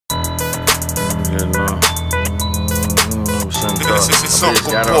Yeah, no. Nigga, this is My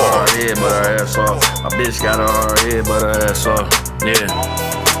bitch got a hard head, but her ass off. My bitch got a hard head, but her ass off. Yeah.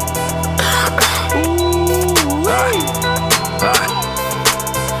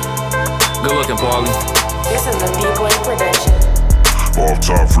 Good looking, Paulie. This is a D-Boy production. Off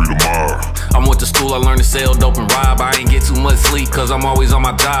top, free to mind. I went to school, I learned to sell dope and rob. I ain't get too much sleep, cause I'm always on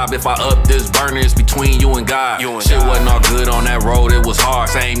my job. If I up this burner, it's between you and God. Shit wasn't all good on that road, it was hard.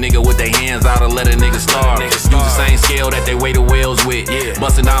 Same nigga with their hands out to let a nigga starve. Use the same scale that they weigh the wheels with.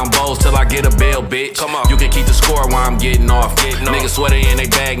 Bustin' down bowls till I get a bail, bitch. You can keep the score while I'm getting off. Niggas sweater in they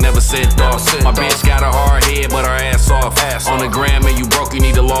bag, never sent off. My bitch got a hard head, but her ass off. On the gram and you broke, you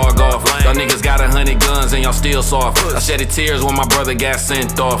need to log off. Y'all niggas got 100 guns and y'all still soft. I shedded tears when my brother got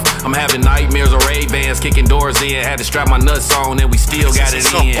sent off. I'm having nightmares of Ray-Bans, kicking doors in. Had to strap my nuts on and we still got it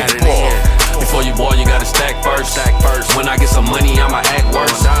in. Before you boy, you gotta stack first. When I get some money, I'ma act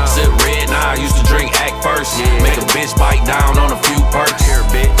worse. Sip red, nah, I used to drink act first. Make a bitch bite down on a few perks.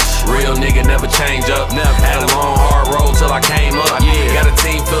 Real nigga never change up. Had a long hard road till I came up. Got a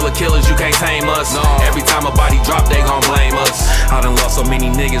team full of killers, you can't tame us. Every time a body drop, they gon' blame us. I done lost so many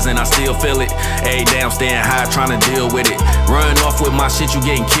niggas and I still feel it. Every day I'm staying high, trying to deal with it. Run off with my shit, you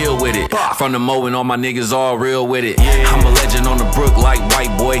getting killed with it. From the Mo and all my niggas all real with it. I'm a legend on the brook like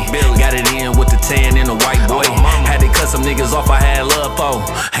white boy. Got it in with the tan and the white boy. Had to cut some niggas off, I had love for.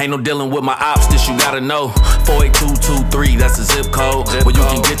 Ain't no dealing with my ops, this you gotta know. 48223, that's the zip code. Where you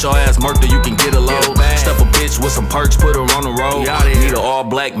can get your ass murked or you can get a load. Stuff a bitch with some perks, put her on the road. Need an all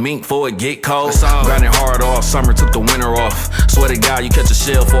black mink for it get cold. Grinding hard all summer, took the winter off. Swear to God, you catch a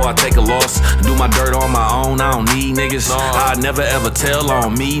shell before I take a loss. Do my dirt on my own, I don't need niggas. I never ever tell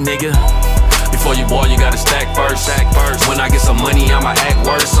on me, nigga. Before you boy, you gotta stack first. When I get some money, I'ma act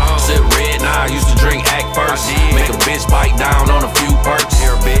worse. Sip red, nah, I used to drink act first. Make a bitch bite down on a few perks.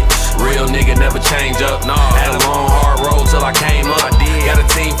 Real nigga never change up. Had a long hard road till I came up. Got a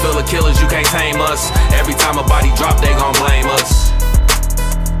team full of killers, you can't tame us. Every time a body drop, they gon' blame us.